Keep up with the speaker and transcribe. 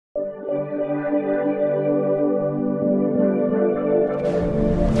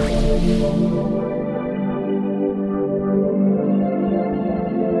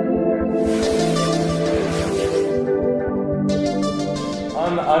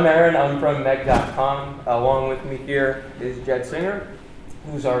I'm Aaron. I'm from Meg.com. Along with me here is Jed Singer,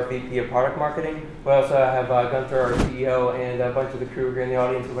 who's our VP of Product Marketing. We also have Gunther, our CEO, and a bunch of the crew here in the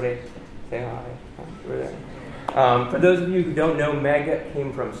audience. Everybody say hi. Over there. For those of you who don't know, Meg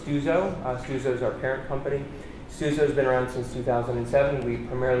came from Stuzo. Stuzo is our parent company. Stuzo has been around since 2007. We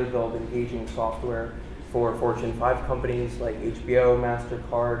primarily build engaging software for Fortune 5 companies like HBO,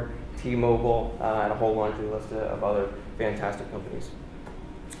 MasterCard, T-Mobile, and a whole laundry list of other fantastic companies.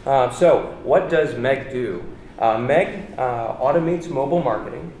 So what does Meg do? Meg automates mobile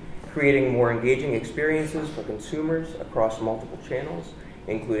marketing, creating more engaging experiences for consumers across multiple channels,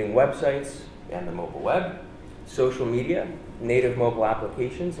 including websites and the mobile web, social media, native mobile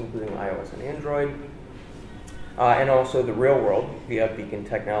applications, including iOS and Android, and also the real world via beacon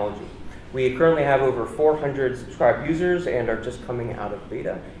technology. We currently have over 400 subscribed users and are just coming out of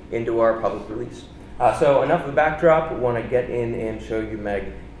beta into our public release. So enough of the backdrop. We want to get in and show you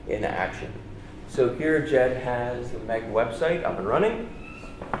Meg in action. So here Jed has the Meg website up and running.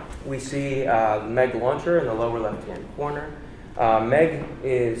 We see the Meg launcher in the lower left-hand corner. Meg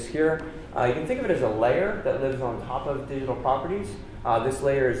is here. You can think of it as a layer that lives on top of digital properties. This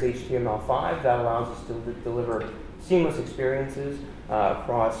layer is HTML5 that allows us to deliver seamless experiences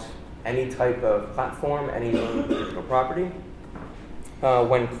across any type of platform, any digital property.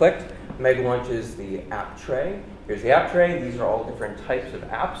 When clicked, Meg launches the app tray. Here's the app tray. These are all different types of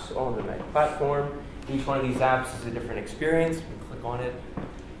apps on the Meg platform. Each one of these apps is a different experience. You can click on it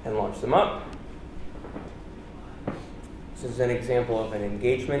and launch them up. This is an example of an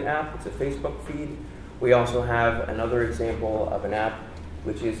engagement app. It's a Facebook feed. We also have another example of an app,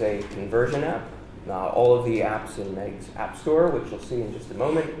 which is a conversion app. All of the apps in Meg's App Store, which you'll see in just a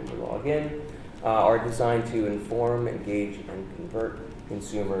moment when we log in, are designed to inform, engage, and convert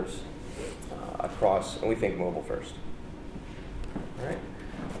consumers across, and we think mobile first. All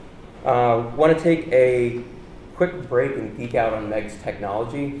right. Want to take a quick break and geek out on Meg's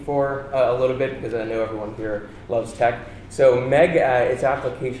technology for a little bit, because I know everyone here loves tech. So Meg, its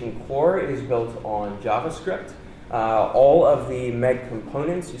application core is built on JavaScript. All of the Meg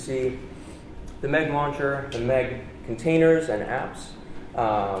components, you see the Meg launcher, the Meg containers and apps,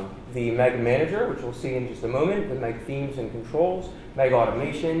 the Meg manager, which we'll see in just a moment, the Meg themes and controls, Meg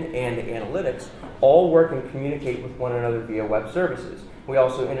automation, and analytics, all work and communicate with one another via web services. We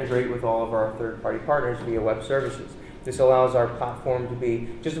also integrate with all of our third-party partners via web services. This allows our platform to be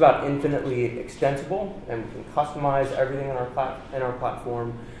just about infinitely extensible, and we can customize everything in our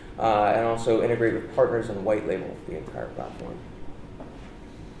platform, and also integrate with partners and white label the entire platform.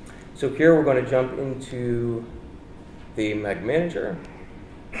 So here we're going to jump into the Meg manager.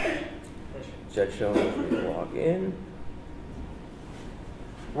 Just showing us we log in.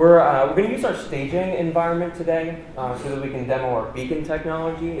 We're going to use our staging environment today so that we can demo our beacon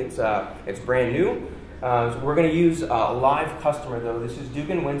technology. It's brand new. So we're going to use a live customer, though. This is Duke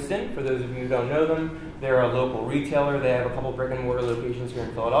 & Winston. For those of you who don't know them, they're a local retailer. They have a couple brick and mortar locations here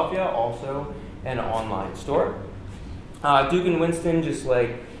in Philadelphia, also an online store. Duke & Winston, just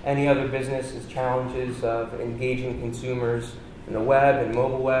like any other business, has challenges of engaging consumers in the web and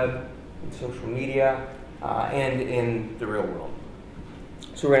mobile web, in social media, and in the real world.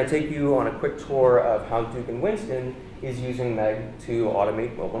 So we're going to take you on a quick tour of how Duke & Winston is using Meg to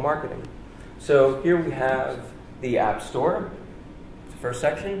automate mobile marketing. So here we have the App Store, the first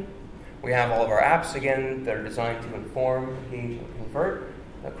section. We have all of our apps, again, that are designed to inform, engage, and convert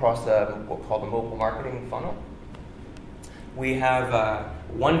across what we'll call the mobile marketing funnel. We have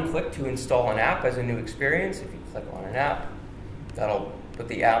one click to install an app as a new experience. If you click on an app, that'll put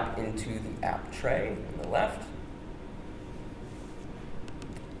the app into the app tray on the left.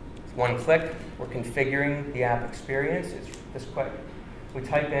 One click, we're configuring the app experience. It's this quick. We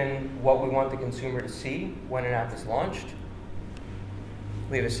type in what we want the consumer to see when an app is launched.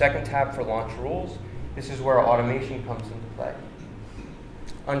 We have a second tab for launch rules. This is where automation comes into play.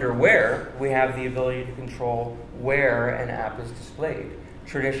 Under where, we have the ability to control where an app is displayed,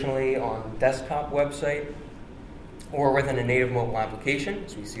 traditionally on a desktop website or within a native mobile application,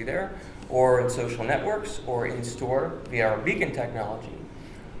 as we see there, or in social networks or in store via our beacon technology,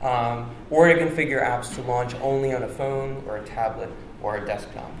 or to configure apps to launch only on a phone or a tablet or a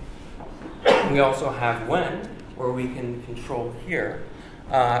desktop. We also have when, where we can control here.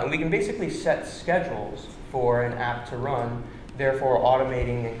 And we can basically set schedules for an app to run, therefore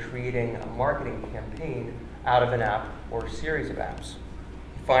automating and creating a marketing campaign out of an app or series of apps.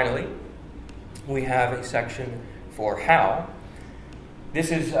 Finally, we have a section for how.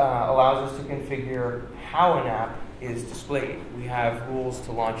 This allows us to configure how an app is displayed. We have rules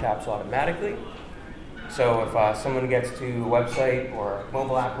to launch apps automatically, So if someone gets to a website or a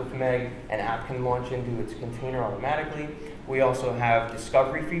mobile app with Meg, an app can launch into its container automatically. We also have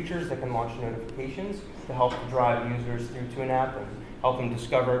discovery features that can launch notifications to help drive users through to an app and help them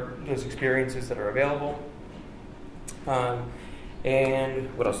discover those experiences that are available.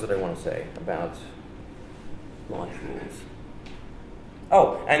 And what else did I want to say about launch rules?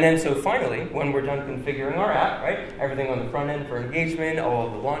 Oh, and then so finally, when we're done configuring our app, right, everything on the front end for engagement, all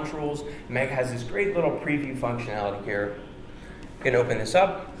of the launch rules, Meg has this great little preview functionality here. You can open this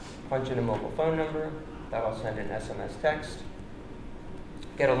up, punch in a mobile phone number, that'll send an SMS text,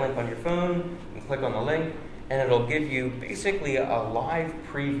 get a link on your phone, and click on the link, and it'll give you basically a live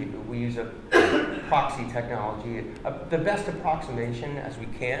preview. We use a proxy technology, the best approximation as we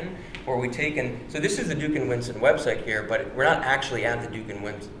can, where we take so this is the Duke & Winston website here, but we're not actually at the Duke &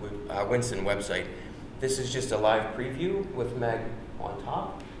 Winston website. This is just a live preview with Meg on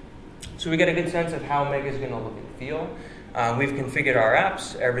top. So we get a good sense of how Meg is going to look and feel. We've configured our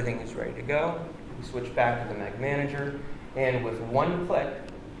apps, everything is ready to go. We switch back to the Meg Manager, and with one click,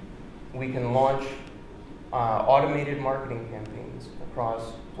 we can launch automated marketing campaigns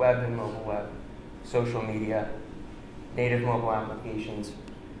across web and mobile web, social media, native mobile applications,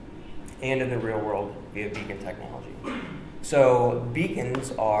 and in the real world via beacon technology. So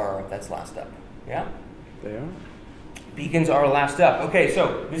beacons are, that's last up, yeah? They are? Beacons are last up. Okay,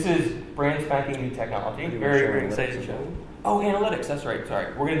 so this is brand spanking new technology. Very, very excited to show you. Oh, analytics, that's right,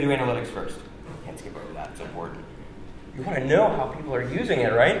 sorry. We're going to do analytics first. Can't skip over that, it's important. You want to know how people are using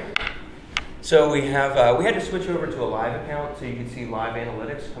it, right? So we had to switch over to a live account so you can see live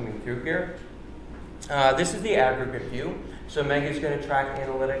analytics coming through here. This is the aggregate view. So Meg is going to track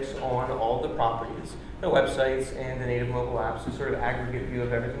analytics on all the properties, the websites and the native mobile apps, a sort of aggregate view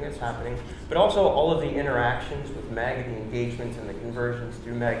of everything that's happening, but also all of the interactions with Meg and the engagements and the conversions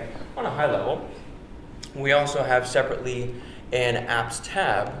through Meg on a high level. We also have separately an apps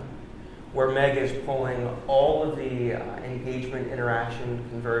tab where Meg is pulling all of the engagement, interaction,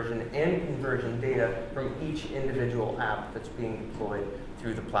 conversion, and conversion data from each individual app that's being deployed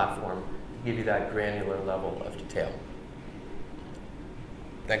through the platform to give you that granular level of detail.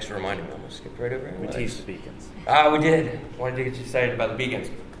 Thanks for reminding me. I'm going to skip right over here. We teased the beacons. We did. Wanted to get you excited about the beacons.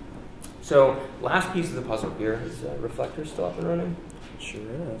 So, last piece of the puzzle here is Reflector still up and running? It sure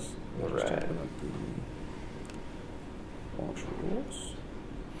is. All right. Launch rules.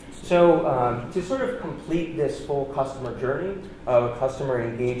 So to sort of complete this full customer journey of a customer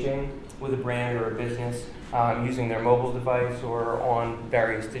engaging with a brand or a business using their mobile device or on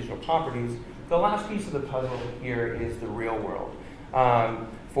various digital properties, the last piece of the puzzle here is the real world.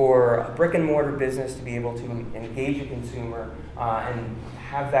 For a brick and mortar business to be able to engage a consumer and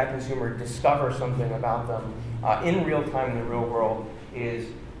have that consumer discover something about them in real time in the real world is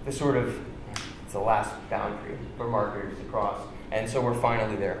the sort of, it's the last boundary for marketers to cross. And so we're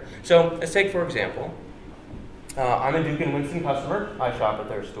finally there. So let's take, for example, I'm a Duke & Winston customer. I shop at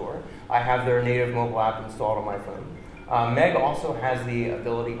their store. I have their native mobile app installed on my phone. Meg also has the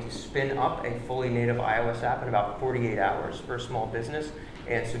ability to spin up a fully native iOS app in about 48 hours for a small business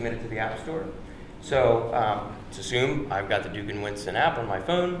and submit it to the App Store. So let's assume I've got the Duke & Winston app on my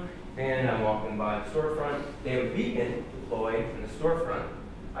phone, and I'm walking by the storefront. They have a beacon deployed in the storefront.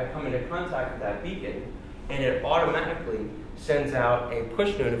 I come into contact with that beacon, and it automatically sends out a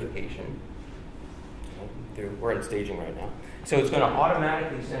push notification. We're in staging right now. So it's going to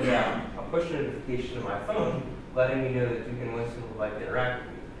automatically send out a push notification to my phone, letting me know that Duke & Winston would like to interact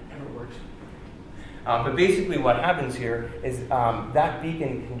with me. It never works. But basically what happens here is that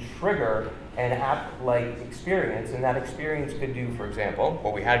beacon can trigger an app-like experience, and that experience could do, for example,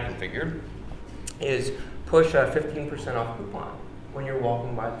 what we had configured, is push a 15% off coupon when you're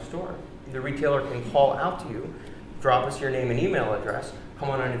walking by the store. The retailer can call out to you, drop us your name and email address, come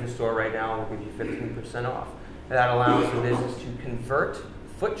on into the store right now and we'll give you 15% off. And that allows the business to convert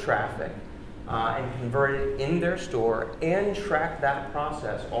foot traffic and convert it in their store and track that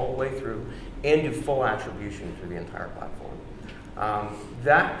process all the way through and do full attribution through the entire platform.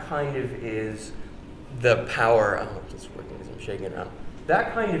 That kind of is the power, I hope this is working as I'm shaking it around.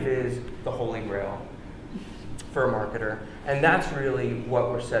 That kind of is the holy grail for a marketer, and that's really what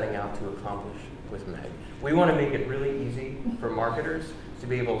we're setting out to accomplish with Meg. We want to make it really easy for marketers to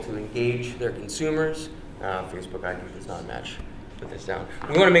be able to engage their consumers. Facebook ID does not match. Put this down.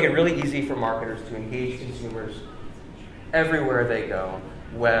 We want to make it really easy for marketers to engage consumers everywhere they go,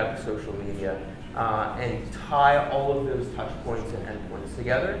 web, social media, and tie all of those touch points and endpoints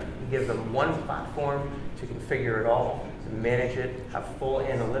together and give them one platform to configure it all, to manage it, have full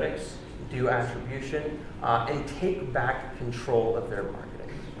analytics, do attribution, and take back control of their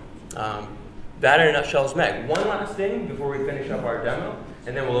marketing. that in a nutshell is Meg. One last thing before we finish up our demo,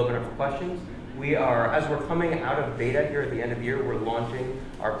 and then we'll open up for questions. As we're coming out of beta here at the end of the year, we're launching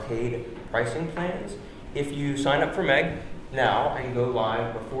our paid pricing plans. If you sign up for Meg now and go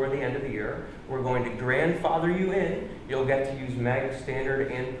live before the end of the year, we're going to grandfather you in. You'll get to use Meg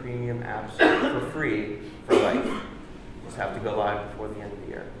standard and premium apps for free for life. Just have to go live before the end of the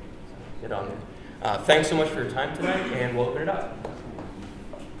year. So get on there. Thanks so much for your time tonight, and we'll open it up.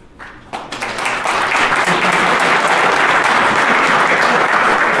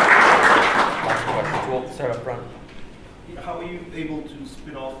 We'll start up front. How are you able to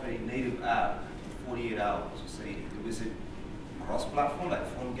spin off a native app in 48 hours? Say, is it cross-platform, like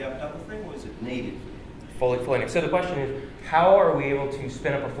PhoneGap type of thing, or is it native? Fully native. So the question is, how are we able to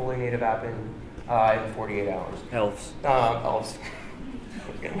spin up a fully native app in 48 hours? Elves. Elves.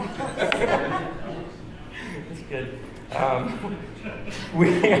 That's good.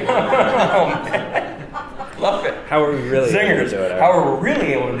 Love it. How are we really able to do it? How we're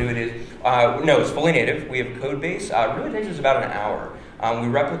really able to do it is, no, it's fully native. We have a code base. It really takes us about an hour. We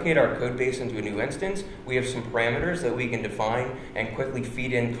replicate our code base into a new instance. We have some parameters that we can define and quickly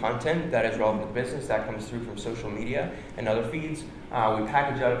feed in content that is relevant to the business. That comes through from social media and other feeds. We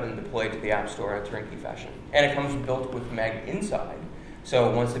package that up and deploy it to the App Store in a turnkey fashion. And it comes built with Meg inside.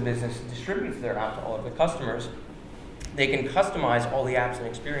 So once the business distributes their app to all of the customers, they can customize all the apps and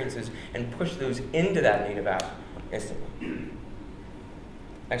experiences and push those into that native app instantly.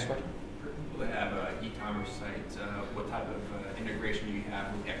 Next question. For people that have e-commerce sites, what type of integration do you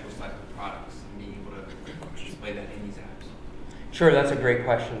have with the actual type of products and being able to display that in these apps? Sure, that's a great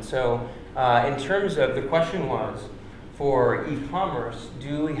question. So in terms of, the question was, for e-commerce,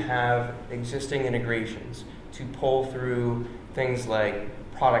 do we have existing integrations to pull through things like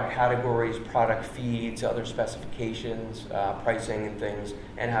product categories, product feeds, other specifications, pricing and things,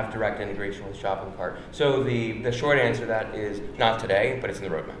 and have direct integration with shopping cart? So the short answer to that is not today, but it's in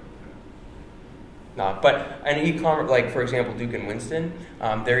the roadmap. But an e-commerce, like for example, Duke and Winston,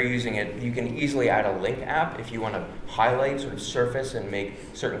 they're using it. You can easily add a link app if you want to highlight, sort of surface, and make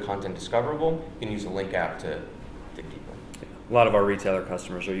certain content discoverable. You can use a link app to dig deeper. A lot of our retailer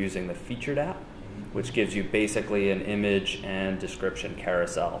customers are using the featured app, which gives you basically an image and description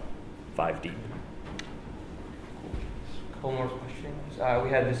carousel 5 deep. A couple more questions. We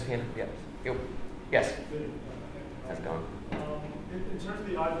had this hand. Yes. Yes. How's it going? In terms of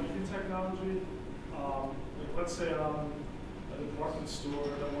the iBeacon technology, like let's say I'm a department store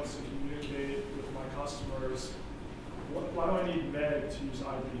that wants to communicate with my customers. Why do I need Meg to use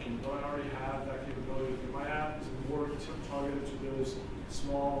iBeacon? Do I already have that capability in my app? Is it more targeted to those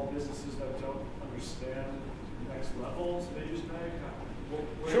small businesses that don't understand the next levels they use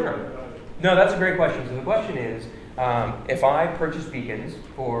Meg? Sure. No, that's a great question. So the question is, if I purchase beacons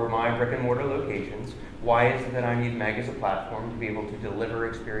for my brick and mortar locations, why is it that I need Meg as a platform to be able to deliver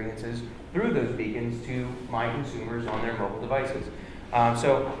experiences through those beacons to my consumers on their mobile devices?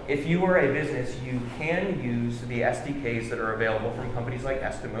 So if you are a business, you can use the SDKs that are available from companies like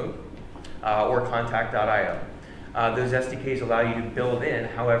Estimote or Contact.io. Those SDKs allow you to build in,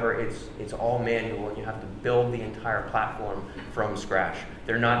 however, it's all manual and you have to build the entire platform from scratch.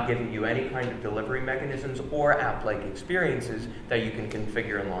 They're not giving you any kind of delivery mechanisms or app-like experiences that you can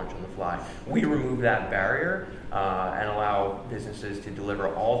configure and launch on the fly. We remove that barrier and allow businesses to deliver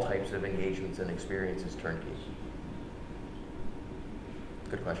all types of engagements and experiences turnkey.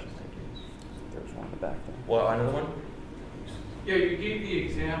 Good question, thank you. There's one in the back there. Well, another one? Yeah, you gave the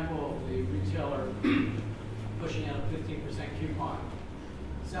example of the retailer pushing out a 15% coupon.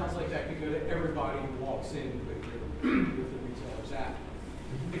 Sounds like that could go to everybody who walks in with the retailer's app.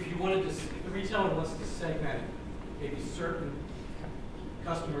 If you wanted to, if the retailer wants to segment it, maybe certain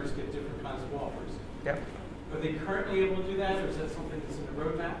customers get different kinds of offers. Yep. Are they currently able to do that, or is that something that's in the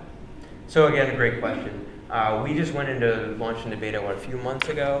roadmap? So again, a great question. We just went into launch into beta a few months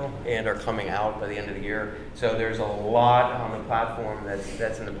ago and are coming out by the end of the year. So there's a lot on the platform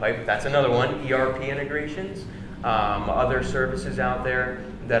that's in the pipe. That's another one, ERP integrations. Other services out there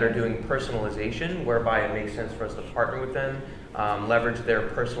that are doing personalization, whereby it makes sense for us to partner with them, leverage their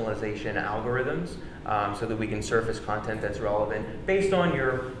personalization algorithms so that we can surface content that's relevant based on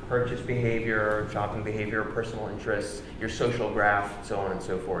your purchase behavior, shopping behavior, personal interests, your social graph, so on and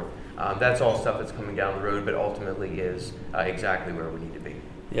so forth. That's all stuff that's coming down the road, but ultimately is exactly where we need to be.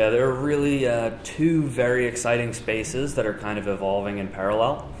 Yeah, there are really two very exciting spaces that are kind of evolving in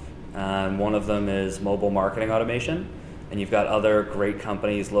parallel. One of them is mobile marketing automation, and you've got other great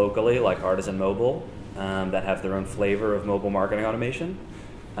companies locally like Artisan Mobile that have their own flavor of mobile marketing automation.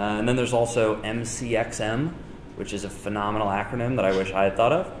 And then there's also MCXM, which is a phenomenal acronym that I wish I had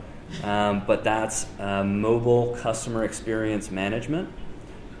thought of. but that's mobile customer experience management.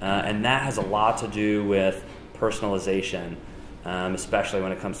 And that has a lot to do with personalization, especially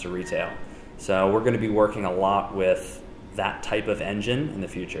when it comes to retail. So we're going to be working a lot with that type of engine in the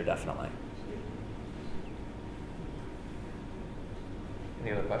future, definitely.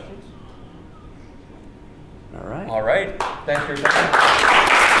 Any other questions? All right. All right. Thanks for your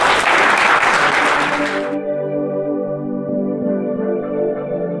time.